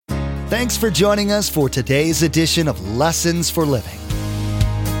Thanks for joining us for today's edition of Lessons for Living.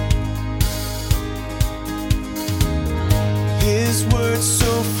 His word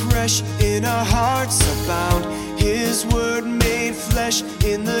so fresh in our hearts abound. His word made flesh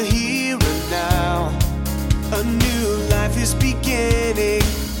in the here and now. A new life is beginning.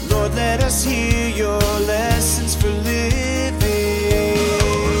 Lord, let us hear your lessons for living.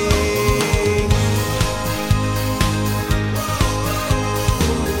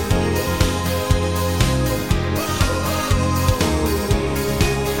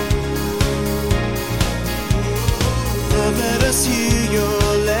 Lord, let us hear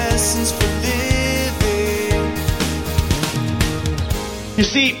your lessons for living. You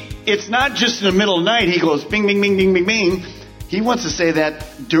see, it's not just in the middle of the night. He goes bing, bing, bing, bing, bing, bing. He wants to say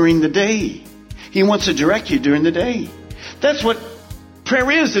that during the day. He wants to direct you during the day. That's what prayer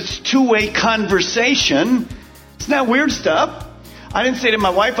is. It's two-way conversation. It's not weird stuff. I didn't say to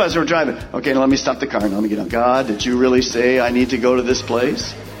my wife as we were driving, okay, now let me stop the car and let me get out. God, did you really say I need to go to this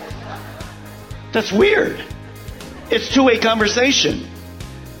place? That's weird. It's two-way conversation.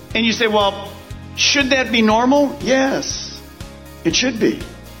 And you say, well, should that be normal? Yes, it should be.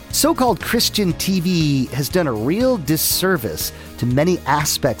 So-called Christian TV has done a real disservice to many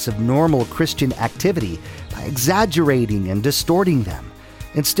aspects of normal Christian activity by exaggerating and distorting them.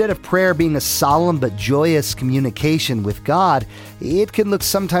 Instead of prayer being a solemn but joyous communication with God, it can look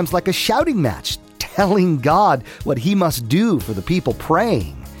sometimes like a shouting match, telling God what he must do for the people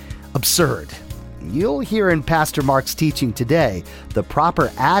praying. Absurd. You'll hear in Pastor Mark's teaching today the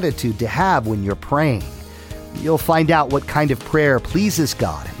proper attitude to have when you're praying. You'll find out what kind of prayer pleases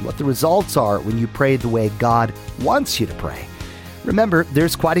God and what the results are when you pray the way God wants you to pray. Remember,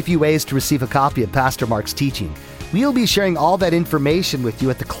 there's quite a few ways to receive a copy of Pastor Mark's teaching. We'll be sharing all that information with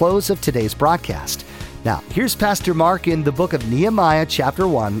you at the close of today's broadcast. Now, here's Pastor Mark in the book of Nehemiah chapter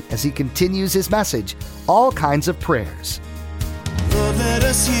 1 as he continues his message, All Kinds of Prayers. Lord, let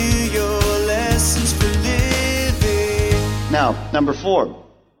us hear your lessons for living. Now, number 4,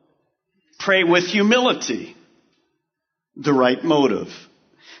 pray with humility. The right motive.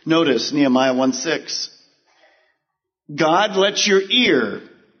 Notice Nehemiah 1:6. God, let your ear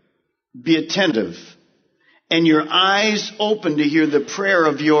be attentive and your eyes open to hear the prayer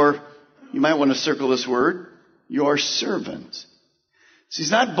of your, you might want to circle this word, your servant. So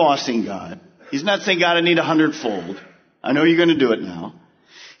he's not bossing God. He's not saying, God, I need 100-fold. I know you're going to do it now.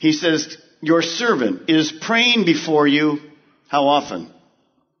 He says, your servant is praying before you. How often?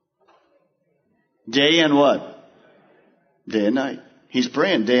 Day and what? Day and night. He's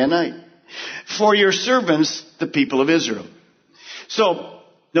praying day and night. For your servants, the people of Israel. So,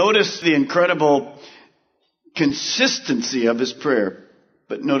 notice the incredible consistency of his prayer.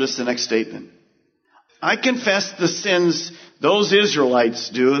 But notice the next statement. I confess the sins those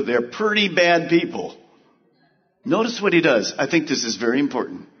Israelites do. They're pretty bad people. Notice what he does. I think this is very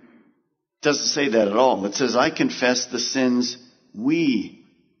important. It doesn't say that at all. It says, I confess the sins we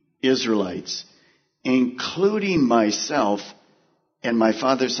Israelites, including myself and my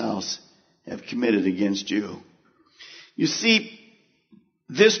father's house, have committed against you. You see,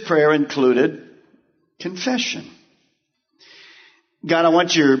 this prayer included confession. God, I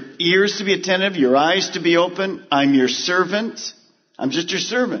want your ears to be attentive, your eyes to be open. I'm your servant. I'm just your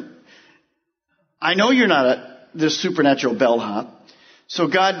servant. I know you're not this supernatural bellhop. So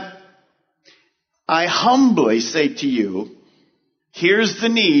God, I humbly say to you, here's the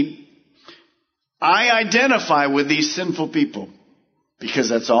need. I identify with these sinful people because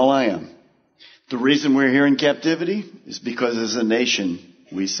that's all I am. The reason we're here in captivity is because as a nation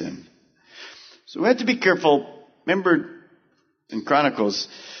we sin. So we have to be careful. Remember in Chronicles,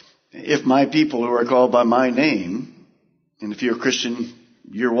 if my people who are called by my name, and if you're a Christian,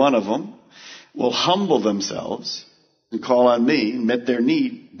 you're one of them, will humble themselves and call on me and met their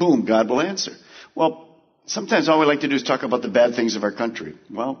need, boom, God will answer. Well, sometimes all we like to do is talk about the bad things of our country.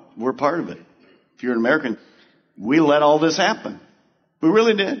 Well, we're part of it. If you're an American, we let all this happen. We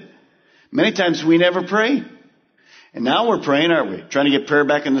really did. Many times we never prayed. And now we're praying, aren't we? Trying to get prayer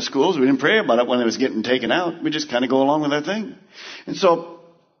back in the schools. We didn't pray about it when it was getting taken out. We just kind of go along with our thing. And so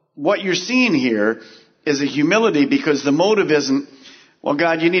what you're seeing here is a humility because the motive isn't, well,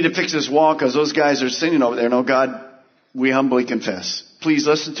 God, you need to fix this wall because those guys are sinning over there. No, God, we humbly confess. Please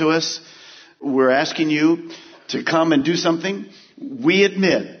listen to us. We're asking you to come and do something. We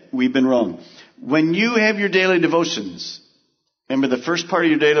admit we've been wrong. When you have your daily devotions, remember the first part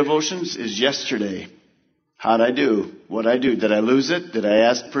of your daily devotions is yesterday. How'd I do? What'd I do? Did I lose it? Did I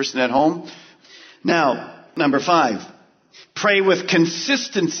ask the person at home? Now, number 5, pray with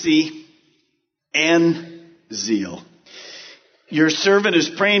consistency and zeal. Your servant is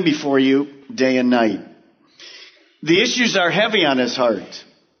praying before you day and night. The issues are heavy on his heart.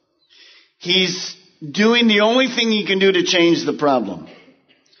 He's doing the only thing he can do to change the problem.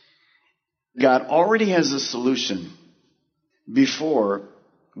 God already has a solution before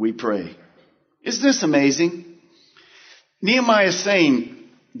we pray. Isn't this amazing? Nehemiah is saying,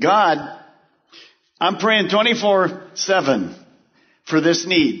 God, I'm praying 24/7 for this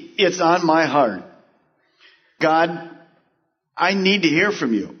need. It's on my heart. God, I need to hear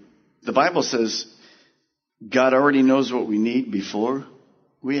from you. The Bible says God already knows what we need before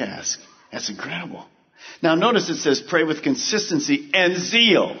we ask. That's incredible. Now notice it says pray with consistency and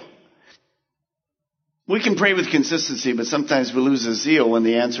zeal. We can pray with consistency, but sometimes we lose the zeal when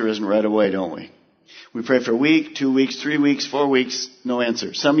the answer isn't right away, don't we? We pray for a week, 2 weeks, 3 weeks, 4 weeks, no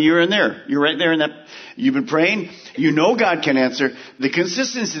answer. Some of you are in there. You're right there in that. You've been praying. You know God can answer. The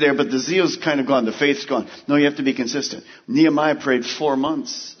consistency there, but the zeal's kind of gone. The faith's gone. No, you have to be consistent. Nehemiah prayed 4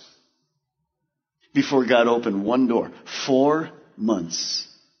 months before God opened one door. 4 months.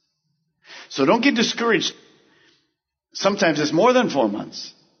 So don't get discouraged. Sometimes it's more than 4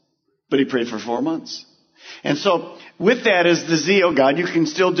 months. But he prayed for 4 months. And so with that is the zeal. God, you can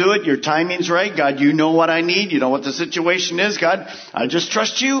still do it. Your timing's right. God, you know what I need. You know what the situation is. God, I just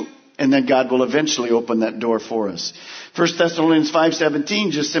trust you. And then God will eventually open that door for us. 1 Thessalonians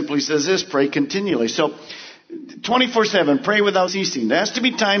 5:17 just simply says this, pray continually. So 24/7, pray without ceasing. There has to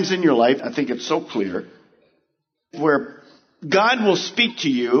be times in your life, I think it's so clear, where God will speak to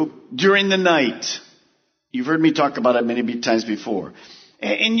you during the night. You've heard me talk about it many times before.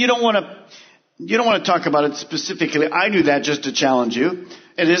 And you don't want to talk about it specifically. I do that just to challenge you.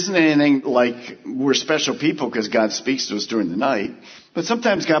 It isn't anything like we're special people because God speaks to us during the night. But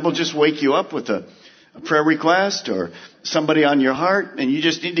sometimes God will just wake you up with a prayer request or somebody on your heart and you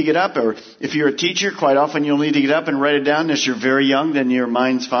just need to get up. Or if you're a teacher, quite often you'll need to get up and write it down. If you're very young, then your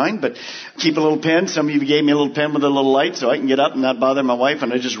mind's fine. But keep a little pen. Some of you gave me a little pen with a little light so I can get up and not bother my wife.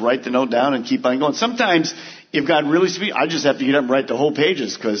 And I just write the note down and keep on going. Sometimes if God really speaks, I just have to get up and write the whole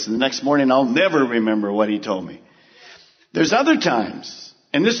pages because the next morning I'll never remember what he told me. There's other times,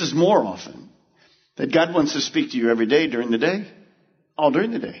 and this is more often, that God wants to speak to you every day during the day. All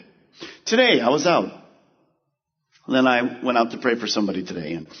during the day. Today, I was out. And then I went out to pray for somebody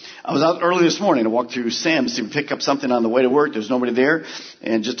today. And I was out early this morning. I walked through Sam's to pick up something on the way to work. There's nobody there.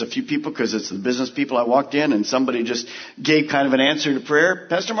 And just a few people because it's the business people. I walked in and somebody just gave kind of an answer to prayer.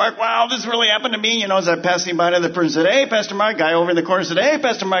 Pastor Mark, wow, this really happened to me. You know, as I was passing by, another person said, hey, Pastor Mark. Guy over in the corner said, hey,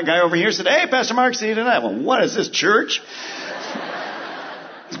 Pastor Mark. Guy over here said, hey, Pastor Mark, see you tonight. Well, what is this, church?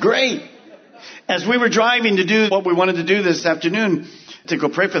 It's great. As we were driving to do what we wanted to do this afternoon, to go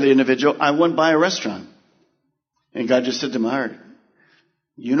pray for the individual, I went by a restaurant. And God just said to my heart,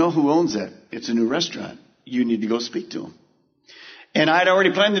 you know who owns that? It's a new restaurant. You need to go speak to him. And I'd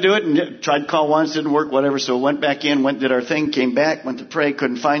already planned to do it and tried to call once, didn't work, whatever. So went back in, did our thing, came back, went to pray,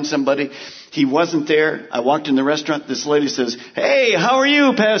 couldn't find somebody. He wasn't there. I walked in the restaurant. This lady says, hey, how are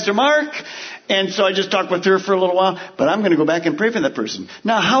you, Pastor Mark? And so I just talked with her for a little while, but I'm going to go back and pray for that person.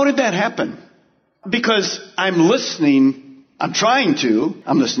 Now, how did that happen? Because I'm listening.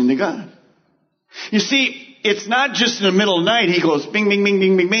 I'm listening to God. You see, it's not just in the middle of the night. He goes, bing, bing, bing,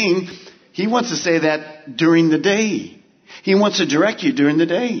 bing, bing, bing. He wants to say that during the day. He wants to direct you during the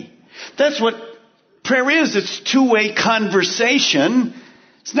day. That's what prayer is. It's two-way conversation.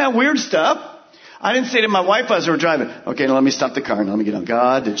 It's not weird stuff. I didn't say to my wife as we were driving, okay, now let me stop the car and let me get on.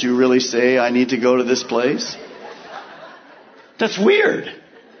 God, did you really say I need to go to this place? That's weird.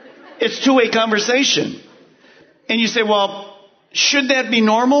 It's two-way conversation. And you say, well, should that be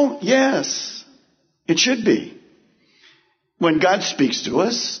normal? Yes. It should be. When God speaks to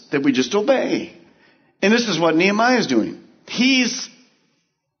us, that we just obey. And this is what Nehemiah is doing. He's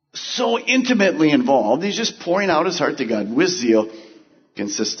so intimately involved. He's just pouring out his heart to God with zeal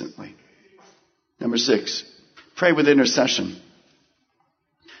consistently. Number 6, pray with intercession.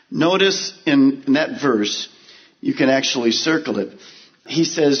 Notice in that verse, you can actually circle it. He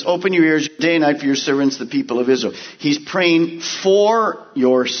says, open your ears day and night for your servants, the people of Israel. He's praying for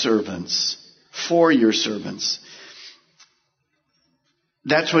your servants. For your servants.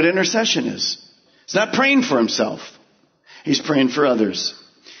 That's what intercession is. He's not praying for himself. He's praying for others.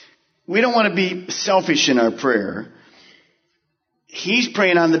 We don't want to be selfish in our prayer. He's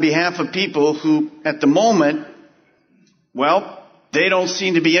praying on the behalf of people who, at the moment, well, they don't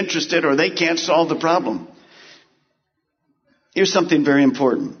seem to be interested or they can't solve the problem. Here's something very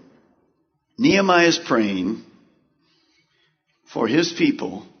important. Nehemiah is praying for his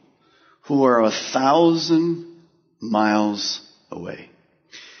people who are 1,000 miles away.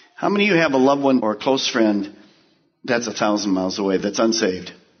 How many of you have a loved one or a close friend That's 1,000 miles away. That's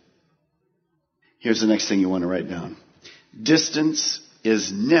unsaved. Here's the next thing you want to write down. Distance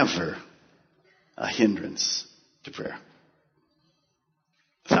is never a hindrance to prayer.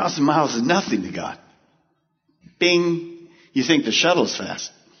 1,000 miles is nothing to God. Bing. You think the shuttle's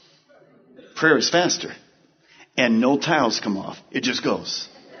fast. Prayer is faster. And no tiles come off. It just goes.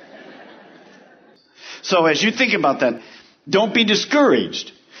 So as you think about that, don't be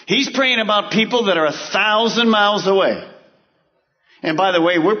discouraged. He's praying about people that are 1,000 miles away. And by the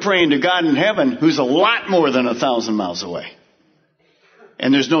way, we're praying to God in heaven who's a lot more than 1,000 miles away.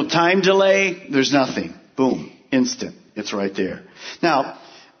 And there's no time delay. There's nothing. Boom. Instant. It's right there. Now,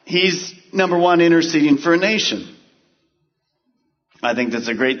 he's, number one, interceding for a nation. I think that's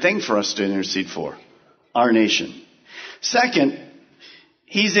a great thing for us to intercede for. Our nation. Second,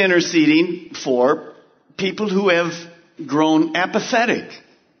 he's interceding for people who have grown apathetic.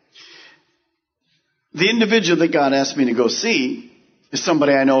 The individual that God asked me to go see is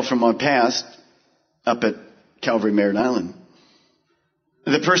somebody I know from my past up at Calvary Merritt Island.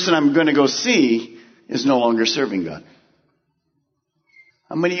 The person I'm going to go see is no longer serving God.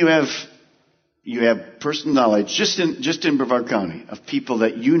 How many of you have personal knowledge just in Brevard County of people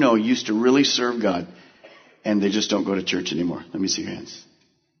that you know used to really serve God and they just don't go to church anymore? Let me see your hands.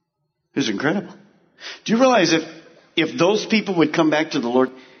 It's incredible. Do you realize if those people would come back to the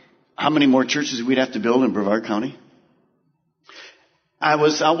Lord, how many more churches we'd have to build in Brevard County? I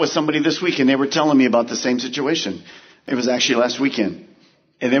was out with somebody this week and they were telling me about the same situation. It was actually last weekend.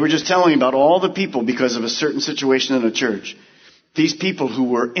 And they were just telling me about all the people because of a certain situation in a church. These people who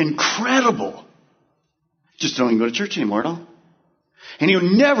were incredible just don't even go to church anymore at all. And you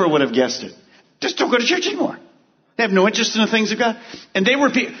never would have guessed it. Just don't go to church anymore. They have no interest in the things of God. And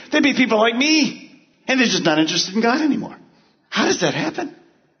they'd be people like me. And they're just not interested in God anymore. How does that happen?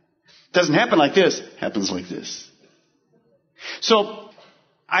 It doesn't happen like this. It happens like this. So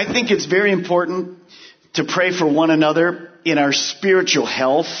I think it's very important to pray for one another in our spiritual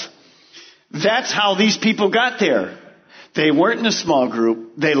health. That's how these people got there. They weren't in a small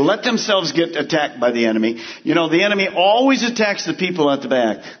group. They let themselves get attacked by the enemy. You know, the enemy always attacks the people at the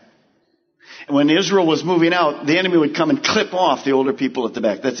back. When Israel was moving out, the enemy would come and clip off the older people at the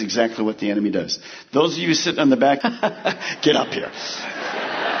back. That's exactly what the enemy does. Those of you sitting on the back, get up here.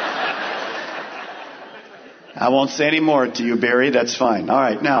 I won't say any more to you, Barry. That's fine. All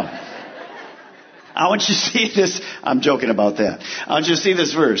right, now, I want you to see this. I'm joking about that. I want you to see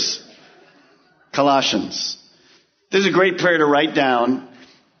this verse. Colossians. This is a great prayer to write down.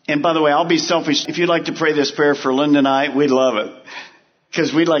 And by the way, I'll be selfish. If you'd like to pray this prayer for Linda and I, we'd love it.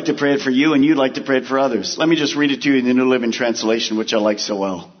 Because we'd like to pray it for you and you'd like to pray it for others. Let me just read it to you in the New Living Translation, which I like so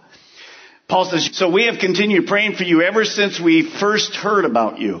well. Paul says, so we have continued praying for you ever since we first heard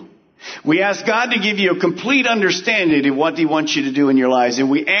about you. We ask God to give you a complete understanding of what He wants you to do in your lives.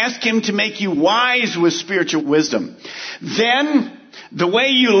 And we ask Him to make you wise with spiritual wisdom. Then the way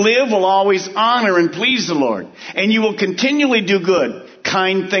you live will always honor and please the Lord. And you will continually do good,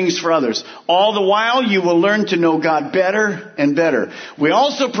 kind things for others. All the while you will learn to know God better and better. We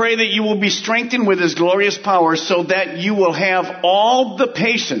also pray that you will be strengthened with His glorious power so that you will have all the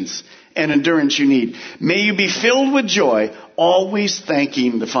patience and endurance you need. May you be filled with joy, always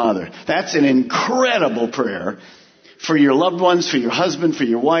thanking the Father. That's an incredible prayer for your loved ones, for your husband, for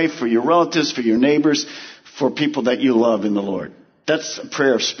your wife, for your relatives, for your neighbors, for people that you love in the Lord. That's a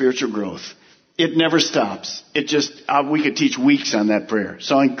prayer of spiritual growth. It never stops. It just, we could teach weeks on that prayer.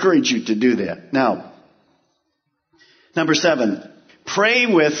 So I encourage you to do that. Now, number 7, pray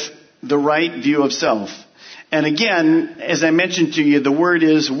with the right view of self. And again, as I mentioned to you, the word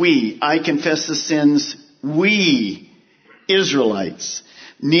is we. I confess the sins, we, Israelites.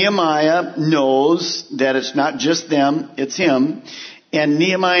 Nehemiah knows that it's not just them, it's him. And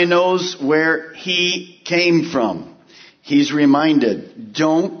Nehemiah knows where he came from. He's reminded,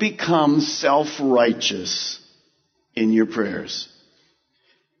 don't become self-righteous in your prayers.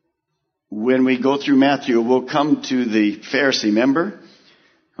 When we go through Matthew, we'll come to the Pharisee, remember?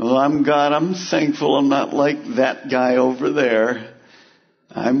 Well, I'm God, I'm thankful I'm not like that guy over there.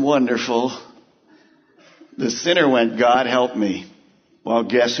 I'm wonderful. The sinner went, God help me. Well,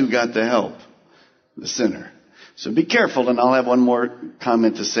 guess who got the help? The sinner. So be careful, and I'll have one more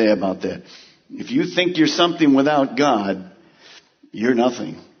comment to say about that. If you think you're something without God, you're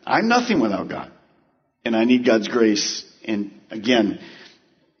nothing. I'm nothing without God. And I need God's grace. And again,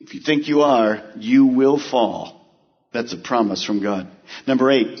 if you think you are, you will fall. That's a promise from God. Number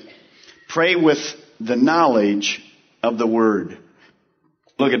 8, pray with the knowledge of the Word.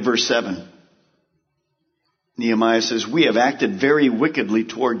 Look at verse 7. Nehemiah says, we have acted very wickedly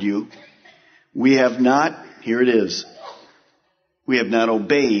toward you. We have not Here it is. We have not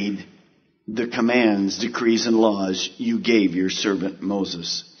obeyed the commands, decrees, and laws you gave your servant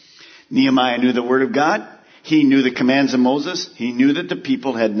Moses. Nehemiah knew the word of God. He knew the commands of Moses. He knew that the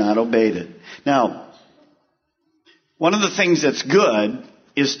people had not obeyed it. Now, one of the things that's good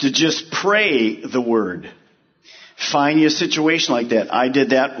is to just pray the word. Find you a situation like that. I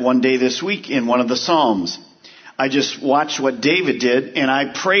did that one day this week in one of the Psalms. I just watched what David did, and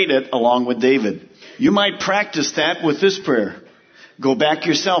I prayed it along with David. You might practice that with this prayer. Go back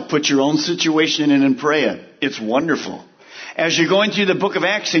yourself, put your own situation in and pray it. It's wonderful. As you're going through the book of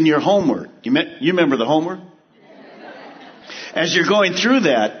Acts in your homework, you remember the homework? As you're going through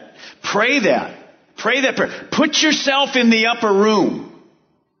that, pray that. Pray that prayer. Put yourself in the upper room.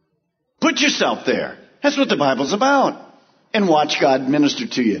 Put yourself there. That's what the Bible's about. And watch God minister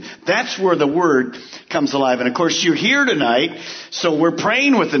to you. That's where the Word comes alive. And of course, you're here tonight, so we're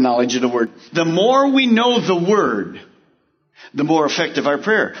praying with the knowledge of the Word. The more we know the Word, the more effective our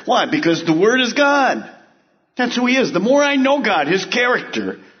prayer. Why? Because the Word is God. That's who He is. The more I know God, His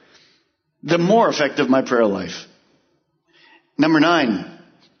character, the more effective my prayer life. Number 9,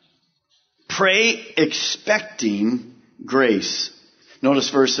 pray expecting grace.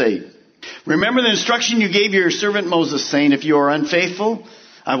 Notice verse 8. Remember the instruction you gave your servant Moses, saying, if you are unfaithful,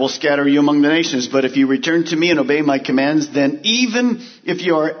 I will scatter you among the nations. But if you return to me and obey my commands, then even if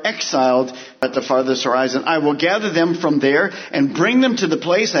you are exiled at the farthest horizon, I will gather them from there and bring them to the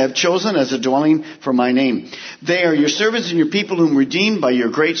place I have chosen as a dwelling for my name. They are your servants and your people whom redeemed by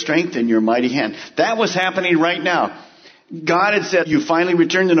your great strength and your mighty hand. That was happening right now. God had said, you finally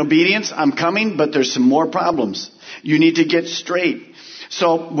returned in obedience. I'm coming, but there's some more problems. You need to get straight.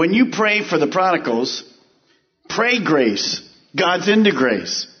 So when you pray for the prodigals, pray grace. God's into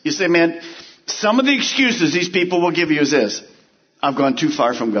grace. You say, man, some of the excuses these people will give you is this. I've gone too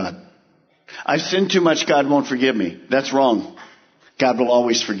far from God. I've sinned too much. God won't forgive me. That's wrong. God will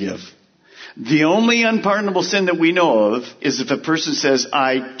always forgive. The only unpardonable sin that we know of is if a person says,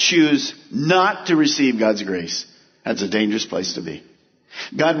 I choose not to receive God's grace. That's a dangerous place to be.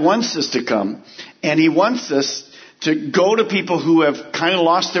 God wants us to come, and He wants us to go to people who have kind of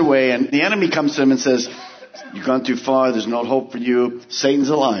lost their way, and the enemy comes to them and says, you've gone too far, there's no hope for you. Satan's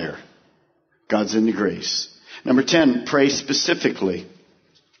a liar. God's into grace. Number 10, pray specifically.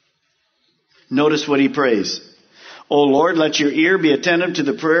 Notice what he prays. O Lord, let your ear be attentive to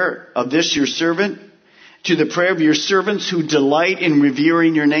the prayer of this your servant, to the prayer of your servants who delight in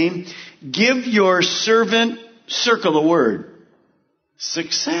revering your name. Give your servant, circle the word,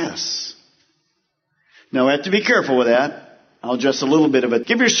 success. Now, I have to be careful with that. I'll address a little bit of it.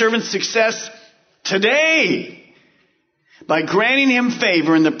 Give your servant success today by granting him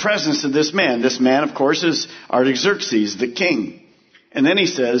favor in the presence of this man. This man, of course, is Artaxerxes, the king. And then he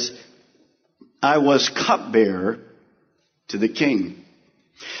says, I was cupbearer to the king.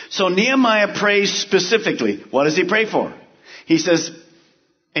 So Nehemiah prays specifically. What does he pray for? He says,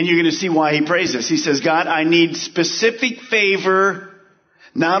 and you're going to see why he prays this. He says, God, I need specific favor,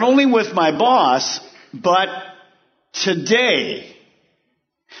 not only with my boss, but today.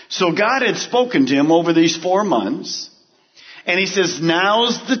 So God had spoken to him over these 4 months. And he says,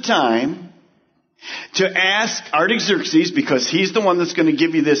 now's the time to ask Artaxerxes, because he's the one that's going to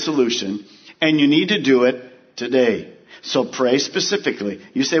give you this solution. And you need to do it today. So pray specifically.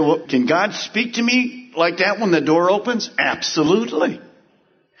 You say, well, can God speak to me like that when the door opens? Absolutely.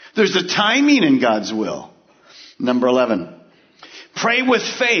 There's a timing in God's will. Number 11. Pray with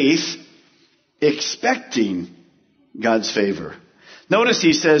faith, expecting God's favor. Notice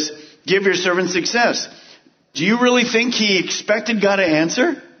he says, give your servant success. Do you really think he expected God to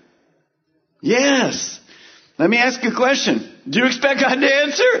answer? Yes. Let me ask you a question. Do you expect God to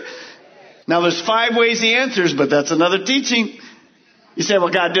answer? Now there's 5 ways he answers, but that's another teaching. You say,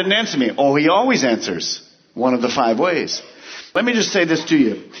 well, God didn't answer me. Oh, he always answers one of the 5 ways. Let me just say this to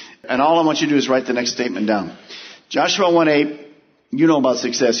you. And all I want you to do is write the next statement down. Joshua 1:8, you know about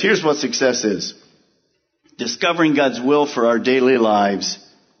success. Here's what success is. Discovering God's will for our daily lives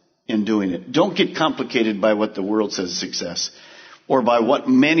and doing it. Don't get complicated by what the world says is success, or by what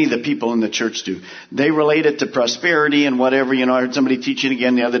many of the people in the church do. They relate it to prosperity and whatever. You know, I heard somebody teaching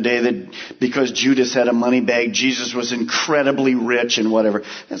again the other day that because Judas had a money bag, Jesus was incredibly rich and whatever.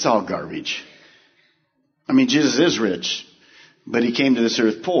 That's all garbage. I mean, Jesus is rich, but he came to this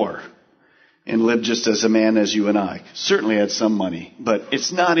earth poor and lived just as a man as you and I. Certainly had some money, but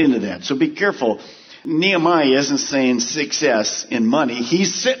it's not into that. So be careful. Nehemiah isn't saying success in money.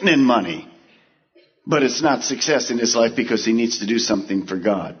 He's sitting in money. But it's not success in his life because he needs to do something for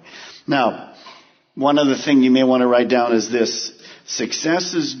God. Now, one other thing you may want to write down is this.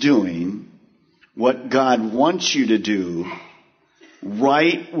 Success is doing what God wants you to do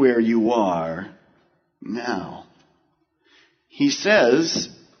right where you are now. He says,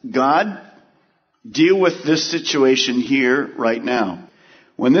 God, deal with this situation here right now.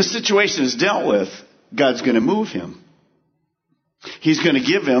 When this situation is dealt with, God's going to move him. He's going to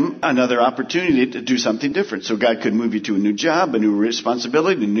give him another opportunity to do something different. So God could move you to a new job, a new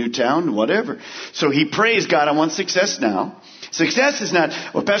responsibility, a new town, whatever. So he prays, God, I want success now. Success is not,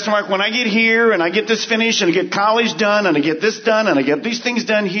 well, Pastor Mark, when I get here and I get this finished and I get college done and I get this done and I get these things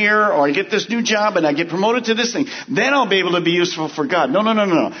done here, or I get this new job and I get promoted to this thing, then I'll be able to be useful for God.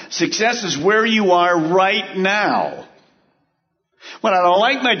 No. Success is where you are right now. Well, I don't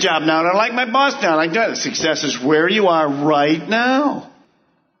like my job now. I don't like my boss now. I like that. Success is where you are right now.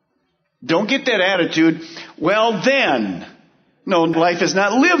 Don't get that attitude, well then. No, life is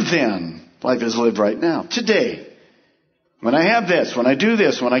not lived then. Life is lived right now, today. When I have this, when I do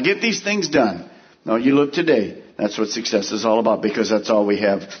this, when I get these things done. No, you live today. That's what success is all about, because that's all we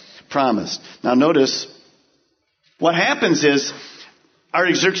have promised. Now notice, what happens is,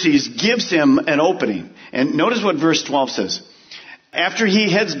 Artaxerxes gives him an opening. And notice what verse 12 says. After he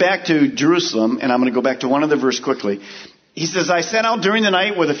heads back to Jerusalem, and I'm going to go back to one other verse quickly, he says, I set out during the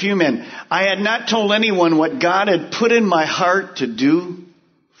night with a few men. I had not told anyone what God had put in my heart to do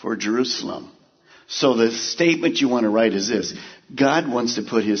for Jerusalem. So the statement you want to write is this. God wants to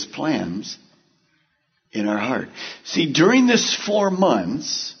put his plans in our heart. See, during this 4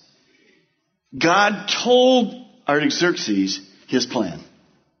 months, God told Artaxerxes his plan.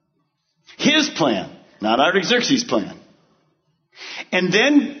 His plan, not Artaxerxes' plan. And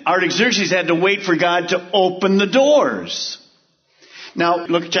then Artaxerxes had to wait for God to open the doors. Now,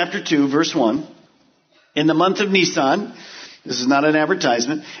 look at chapter 2, verse 1. In the month of Nisan, this is not an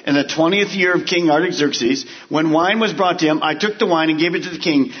advertisement, in the 20th year of King Artaxerxes, when wine was brought to him, I took the wine and gave it to the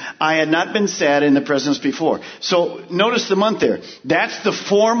king. I had not been sad in the presence before. So notice the month there. That's the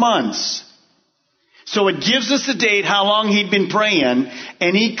 4 months. So it gives us a date how long he'd been praying,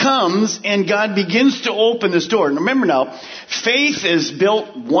 and he comes and God begins to open this door. And remember now, faith is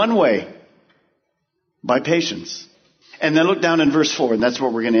built one way, by patience. And then look down in verse 4, and that's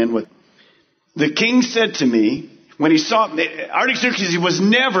what we're going to end with. The king said to me, when he saw, Artaxerxes was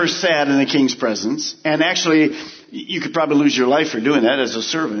never sad in the king's presence, and actually, you could probably lose your life for doing that as a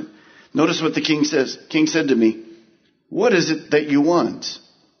servant. Notice what the king says. King said to me, what is it that you want?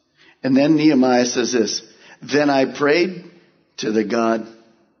 And then Nehemiah says this, then I prayed to the God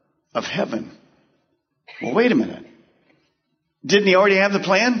of heaven. Well, wait a minute. Didn't he already have the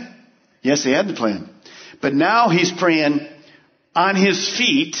plan? Yes, he had the plan. But now he's praying on his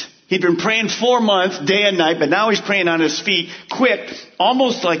feet. He'd been praying 4 months, day and night, but now he's praying on his feet, quick,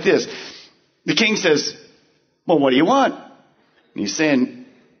 almost like this. The king says, well, what do you want? And he's saying,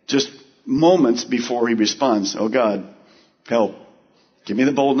 just moments before he responds, oh God, help. Give me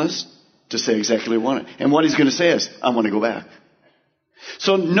the boldness to say exactly what I want. And what he's going to say is, I want to go back.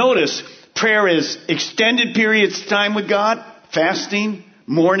 So notice, prayer is extended periods of time with God, fasting,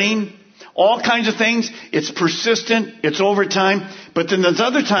 mourning, all kinds of things. It's persistent. It's over time. But then there's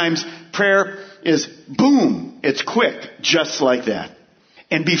other times prayer is boom. It's quick, just like that.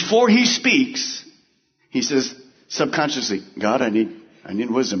 And before he speaks, he says subconsciously, God, I need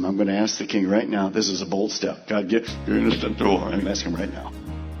wisdom. I'm going to ask the king right now. This is a bold step. God, you're in the door. I'm asking him right now.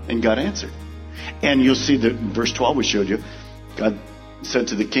 And God answered. And you'll see that in verse 12 we showed you. God said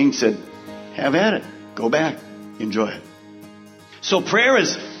to the king, have at it. Go back. Enjoy it. So prayer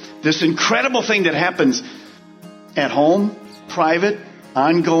is this incredible thing that happens at home, private,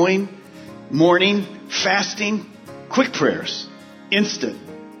 ongoing, morning, fasting, quick prayers, instant.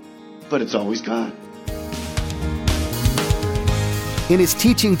 But it's always God. In his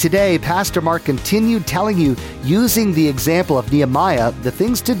teaching today, Pastor Mark continued telling you, using the example of Nehemiah, the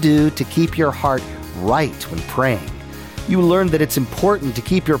things to do to keep your heart right when praying. You learned that it's important to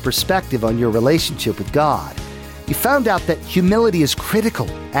keep your perspective on your relationship with God. You found out that humility is critical,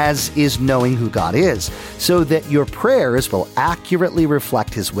 as is knowing who God is, so that your prayers will accurately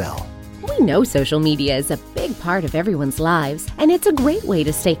reflect His will. We know social media is a big part of everyone's lives, and it's a great way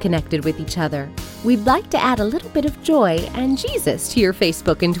to stay connected with each other. We'd like to add a little bit of joy and Jesus to your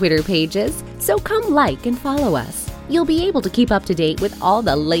Facebook and Twitter pages, so come like and follow us. You'll be able to keep up to date with all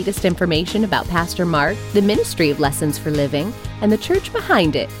the latest information about Pastor Mark, the ministry of Lessons for Living, and the church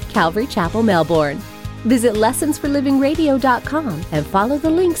behind it, Calvary Chapel, Melbourne. Visit lessonsforlivingradio.com and follow the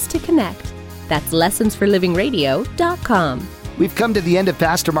links to connect. That's lessonsforlivingradio.com. We've come to the end of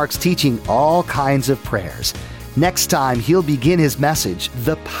Pastor Mark's teaching all kinds of prayers. Next time, he'll begin his message,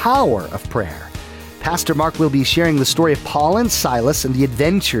 The Power of Prayer. Pastor Mark will be sharing the story of Paul and Silas and the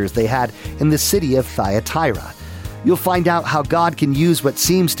adventures they had in the city of Thyatira. You'll find out how God can use what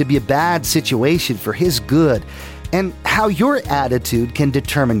seems to be a bad situation for His good, and how your attitude can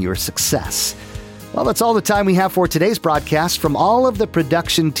determine your success. Well, that's all the time we have for today's broadcast. From all of the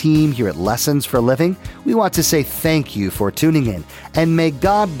production team here at Lessons for Living, we want to say thank you for tuning in, and may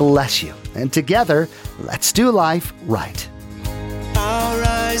God bless you. And together, let's do life right. Our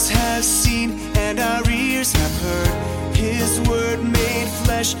eyes have seen and our ears have heard His word made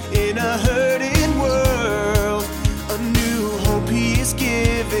flesh in a hurting